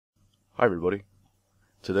Hi everybody.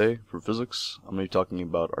 Today, for physics, I'm going to be talking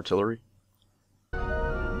about artillery.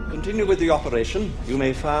 Continue with the operation. You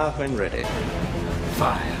may fire when ready.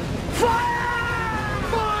 Fire! Fire!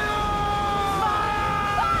 Fire!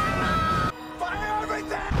 Fire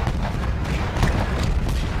everything!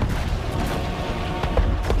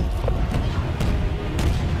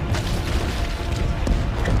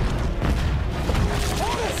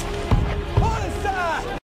 Orders,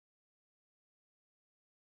 sir!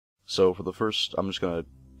 So for the first, I'm just going to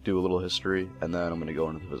do a little history, and then I'm going to go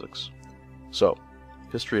into the physics. So,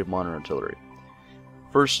 history of modern artillery.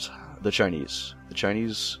 First, the Chinese. The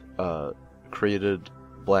Chinese created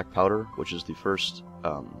black powder, which is the first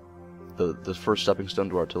stepping stone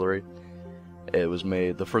to artillery. It was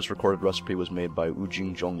made. The first recorded recipe was made by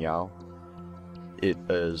Wujing Zhongyao. It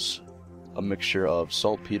is a mixture of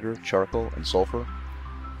saltpeter, charcoal, and sulfur.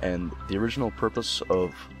 And the original purpose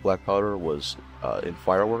of black powder was in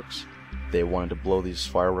fireworks. They wanted to blow these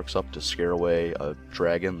fireworks up to scare away a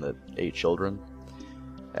dragon that ate children.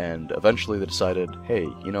 And eventually they decided, hey,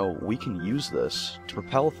 we can use this to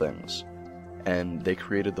propel things. And they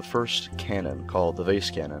created the first cannon called the vase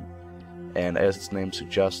cannon. And as its name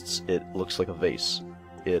suggests, it looks like a vase.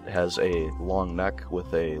 It has a long neck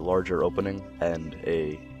with a larger opening and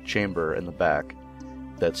a chamber in the back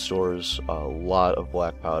that stores a lot of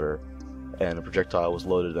black powder, and a projectile was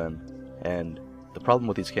loaded in. And the problem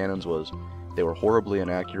with these cannons was they were horribly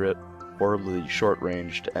inaccurate, horribly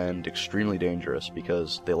short-ranged, and extremely dangerous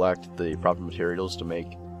because they lacked the proper materials to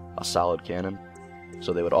make a solid cannon.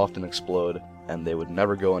 So they would often explode, and they would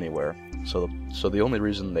never go anywhere. So the only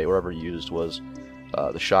reason they were ever used was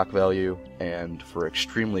the shock value, and for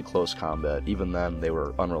extremely close combat. Even then, they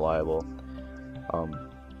were unreliable.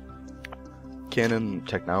 Cannon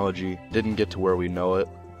technology didn't get to where we know it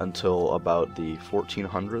until about the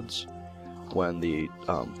 1400s, when the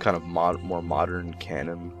more modern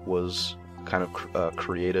cannon was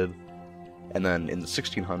created. And then in the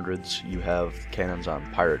 1600s, you have cannons on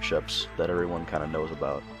pirate ships that everyone kind of knows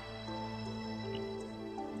about.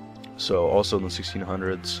 So also in the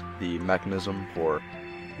 1600s, the mechanism for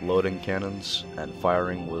loading cannons and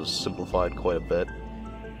firing was simplified quite a bit.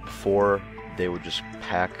 Before, they would just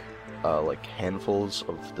pack like handfuls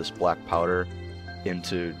of this black powder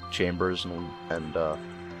into chambers and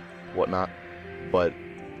whatnot. But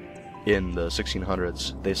in the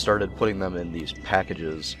 1600s, they started putting them in these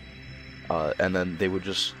packages, and then they would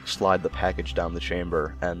just slide the package down the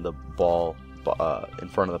chamber and the ball in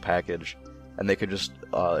front of the package, and they could just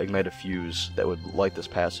ignite a fuse that would light this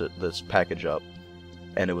package up,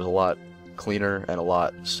 and it was a lot cleaner and a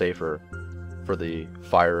lot safer for the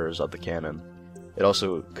firers of the cannon. It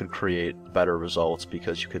also could create better results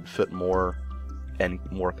because you could fit more and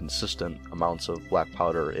more consistent amounts of black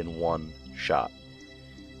powder in one shot.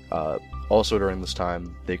 Also during this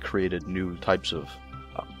time, they created new types of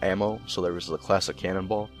ammo. So there was the classic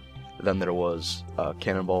cannonball, then there was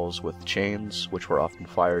cannonballs with chains, which were often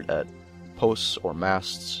fired at posts or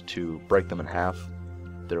masts to break them in half.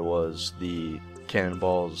 There was the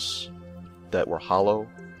cannonballs that were hollow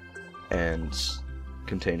and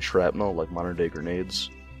contained shrapnel, like modern-day grenades.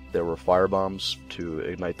 There were firebombs to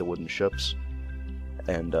ignite the wooden ships,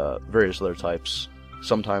 and various other types.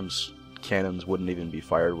 Sometimes cannons wouldn't even be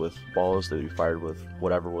fired with balls, they would be fired with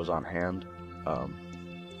whatever was on hand,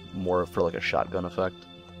 more for like a shotgun effect.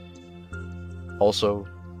 Also,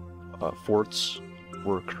 forts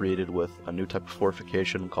were created with a new type of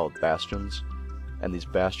fortification called bastions, and these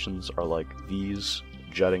bastions are like V's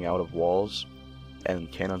jutting out of walls,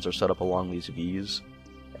 and cannons are set up along these V's,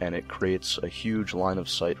 and it creates a huge line of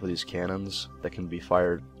sight for these cannons that can be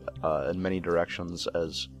fired in many directions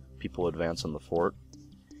as people advance in the fort.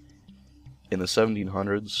 In the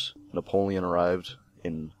 1700s, Napoleon arrived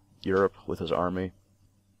in Europe with his army,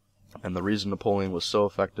 and the reason Napoleon was so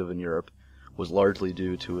effective in Europe was largely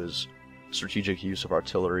due to his strategic use of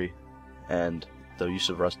artillery and the use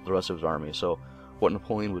of the rest of his army. So what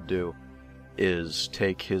Napoleon would do is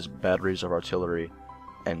take his batteries of artillery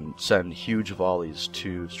and send huge volleys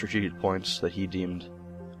to strategic points that he deemed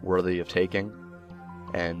worthy of taking,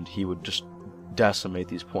 and he would just decimate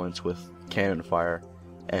these points with cannon fire.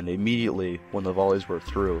 And immediately, when the volleys were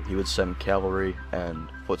through, he would send cavalry and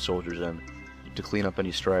foot soldiers in to clean up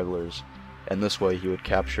any stragglers, and this way he would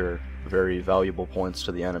capture very valuable points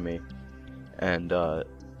to the enemy and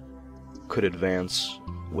could advance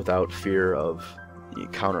without fear of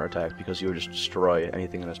counterattack, because he would just destroy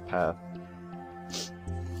anything in his path.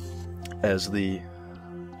 As the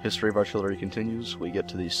history of artillery continues, we get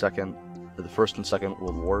to the First and Second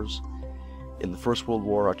World Wars. In the First World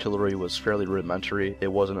War, artillery was fairly rudimentary.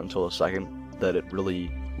 It wasn't until the Second that it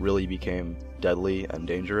really really became deadly and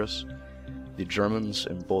dangerous. The Germans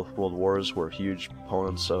in both World Wars were huge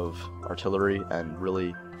proponents of artillery and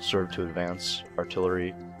really served to advance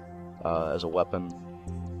artillery as a weapon.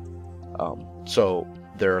 So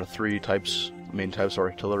there are three main types of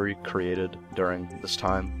artillery created during this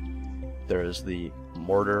time. There is the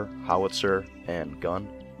mortar, howitzer, and gun.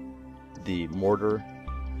 The mortar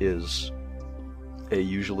is a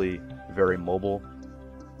usually very mobile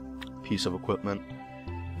piece of equipment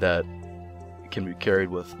that can be carried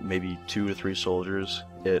with maybe 2 to 3 soldiers.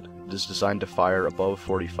 It is designed to fire above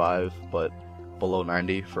 45 but below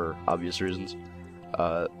 90 for obvious reasons.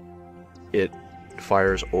 It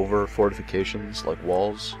fires over fortifications like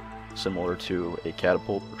walls, similar to a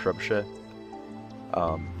catapult or trebuchet.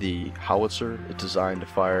 The howitzer is designed to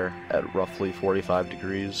fire at roughly 45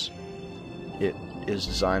 degrees. It is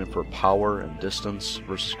designed for power and distance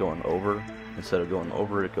versus going over. Instead of going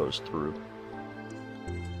over, it goes through.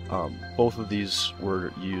 Both of these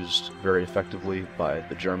were used very effectively by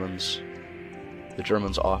the Germans. The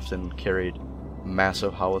Germans often carried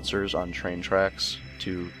massive howitzers on train tracks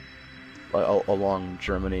along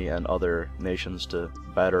Germany and other nations to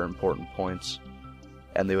batter important points.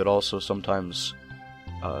 And they would also sometimes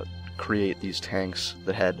create these tanks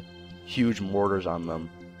that had huge mortars on them,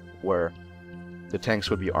 where the tanks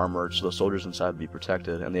would be armored so the soldiers inside would be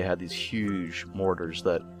protected, and they had these huge mortars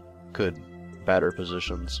that could batter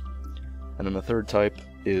positions. And then the third type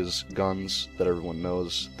is guns that everyone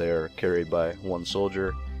knows. They're carried by one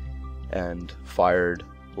soldier and fired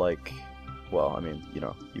like, well, I mean, you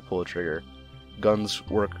know, you pull a trigger. Guns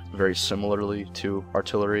work very similarly to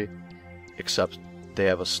artillery, except they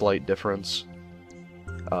have a slight difference.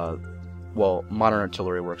 Well, modern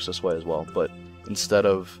artillery works this way as well, but instead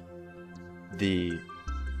of the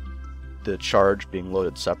charge being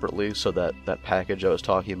loaded separately, so that package I was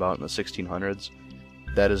talking about in the 1600s,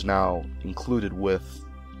 that is now included with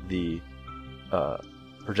the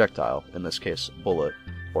projectile, in this case bullet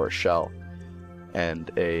or a shell,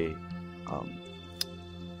 and a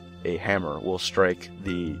hammer will strike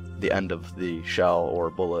the end of the shell or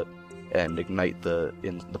bullet and ignite the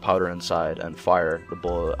powder inside and fire the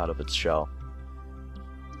bullet out of its shell.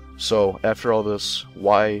 So after all this,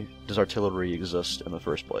 why does artillery exist in the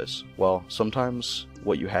first place? Well, sometimes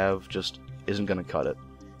what you have just isn't going to cut it.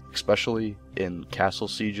 Especially in castle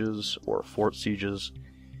sieges or fort sieges,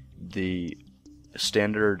 the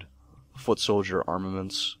standard foot soldier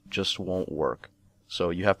armaments just won't work. So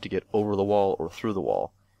you have to get over the wall or through the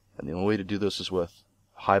wall. And the only way to do this is with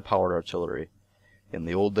high-powered artillery. In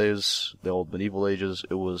the old days, the old medieval ages,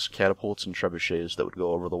 it was catapults and trebuchets that would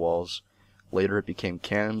go over the walls. Later it became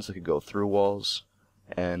cannons that could go through walls.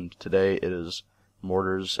 And today it is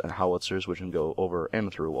mortars and howitzers which can go over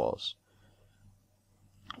and through walls.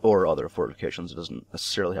 Or other fortifications. It doesn't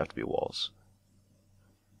necessarily have to be walls.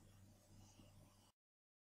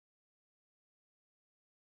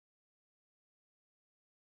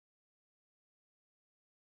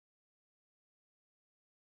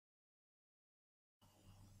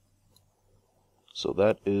 So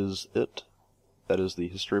that is it. That is the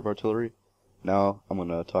history of artillery. Now I'm going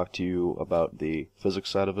to talk to you about the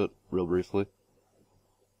physics side of it real briefly.